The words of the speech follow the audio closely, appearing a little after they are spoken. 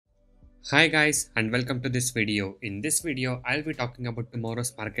Hi guys and welcome to this video. In this video, I'll be talking about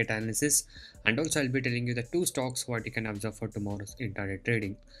tomorrow's market analysis and also I'll be telling you the two stocks what you can observe for tomorrow's intraday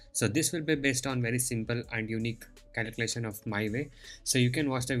trading. So this will be based on very simple and unique calculation of my way. So you can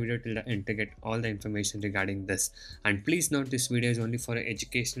watch the video till the end to get all the information regarding this. And please note this video is only for an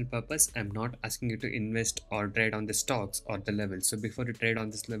educational purpose. I'm not asking you to invest or trade on the stocks or the levels. So before you trade on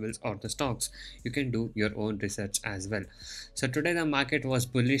these levels or the stocks, you can do your own research as well. So today the market was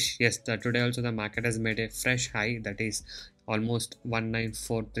bullish. Yes, today also the market has made a fresh high, that is almost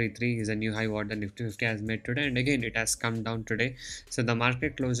 19433 is a new high what the Nifty 50 has made today, and again it has come down today. So the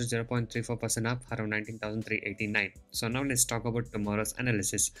market closed 0.34% up around 19,389. So now let's talk about tomorrow's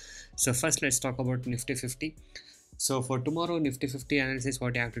analysis. So first let's talk about Nifty 50. So for tomorrow Nifty 50 analysis,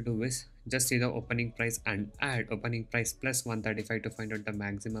 what you have to do is just see the opening price and add opening price plus 135 to find out the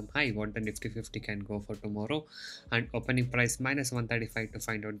maximum high what the Nifty 50 can go for tomorrow, and opening price minus 135 to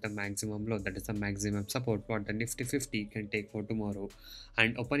find out the maximum low, that is the maximum support what the Nifty 50 can take for tomorrow,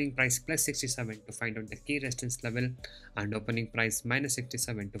 and opening price plus 67 to find out the key resistance level, and opening price minus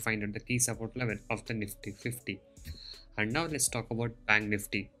 67 to find out the key support level of the Nifty 50. And now let's talk about Bank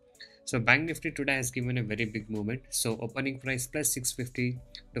Nifty. So Bank Nifty today has given a very big movement. So opening price plus 650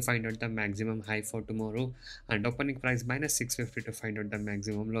 to find out the maximum high for tomorrow, and opening price minus 650 to find out the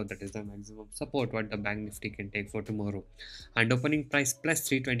maximum low, that is the maximum support what the Bank Nifty can take for tomorrow, and opening price plus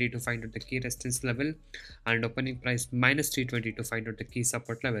 320 to find out the key resistance level, and opening price minus 320 to find out the key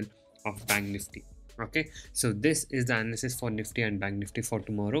support level of Bank Nifty. Okay, so this is the analysis for Nifty and Bank Nifty for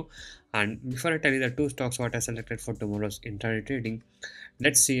tomorrow. And before I tell you the two stocks what I selected for tomorrow's intraday trading,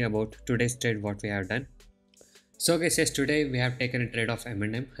 let's see about today's trade what we have done. So guys, yes, today we have taken a trade of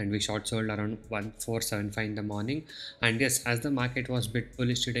M&M and we short sold around 1475 in the morning. And yes, as the market was bit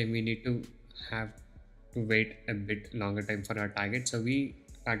bullish today, we need to have to wait a bit longer time for our target. So we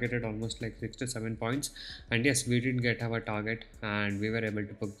targeted almost like 6 to 7 points, and yes, we did get our target and we were able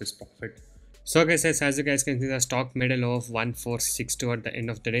to book this profit. So guys, as you guys can see, the stock made a low of 1462 at the end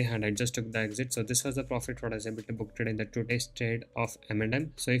of the day, and I just took the exit. So this was the profit what I was able to book today in the today's trade of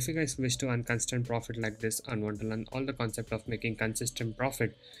M&M. So if you guys wish to earn consistent profit like this and want to learn all the concept of making consistent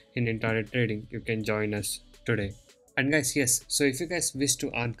profit in intraday trading, you can join us today. And guys, yes, so if you guys wish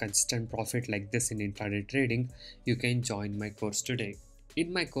to earn consistent profit like this in intraday trading, you can join my course today.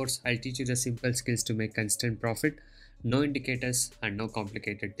 In my course, I'll teach you the simple skills to make consistent profit, no indicators and no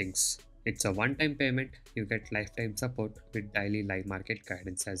complicated things. It's a one-time payment. You get lifetime support with daily live market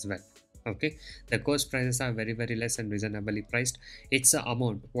guidance as well. Okay, the course prices are very less and reasonably priced. It's the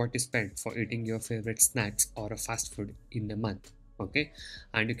amount what you spend for eating your favorite snacks or a fast food in a month. Okay,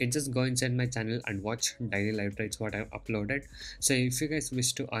 and you can just go inside my channel and watch daily live trades what I've uploaded. So if you guys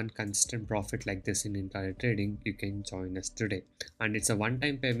wish to earn consistent profit like this in intraday trading, you can join us today. And it's a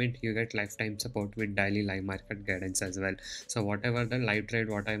one-time payment. You get lifetime support with daily live market guidance as well. So whatever the live trade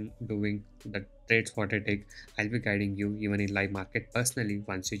what I'm doing, the trades what I take, I'll be guiding you even in live market personally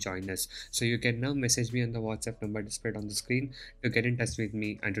once you join us. So you can now message me on the WhatsApp number displayed on the screen to get in touch with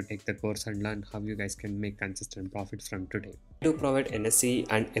me and to take the course and learn how you guys can make consistent profit from today. I do provide NSE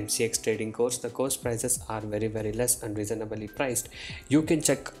and MCX trading course. The course prices are very less and reasonably priced. You can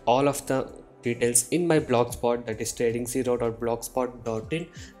check all of the details in my blogspot, that is trading0.blogspot.in.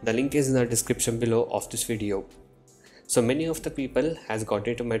 The link is in the description below of this video. So many of the people has got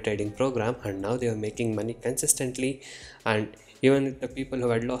into my trading program and now they are making money consistently, and even the people who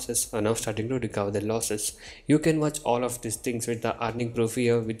had losses are now starting to recover their losses. You can watch all of these things with the earning proof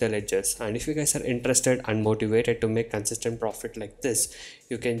here with the ledgers, and if you guys are interested and motivated to make consistent profit like this,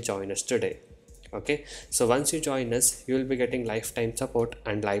 you can join us today. Okay, so once you join us, you will be getting lifetime support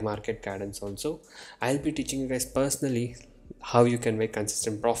and live market guidance also. I'll be teaching you guys personally how you can make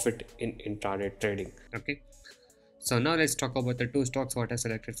consistent profit in intraday trading. Okay, so now let's talk about the two stocks what I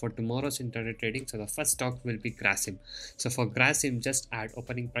selected for tomorrow's intraday trading. So the first stock will be Grasim. So for Grasim, just add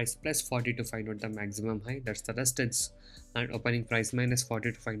opening price plus 40 to find out the maximum high, that's the resistance, and opening price minus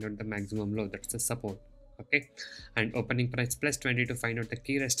 40 to find out the maximum low, that's the support. Okay, and opening price plus 20 to find out the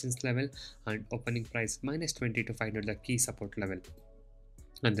key resistance level, and opening price minus 20 to find out the key support level.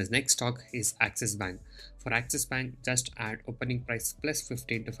 And the next stock is Axis Bank. For Axis Bank, just add opening price plus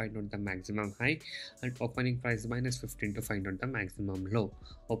 15 to find out the maximum high, and opening price minus 15 to find out the maximum low.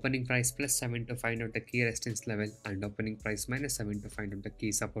 Opening price plus 7 to find out the key resistance level, and opening price minus 7 to find out the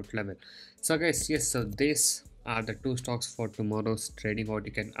key support level. So guys, yes, so this are the two stocks for tomorrow's trading what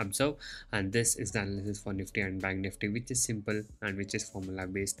you can observe, and this is the analysis for Nifty and Bank Nifty, which is simple and which is formula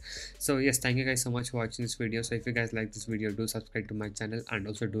based. So yes, thank you guys so much for watching this video. So if you guys like this video, do subscribe to my channel and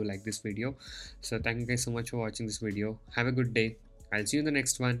also do like this video. So thank you guys so much for watching this video. Have a good day. I'll see you in the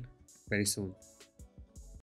next one. very soon.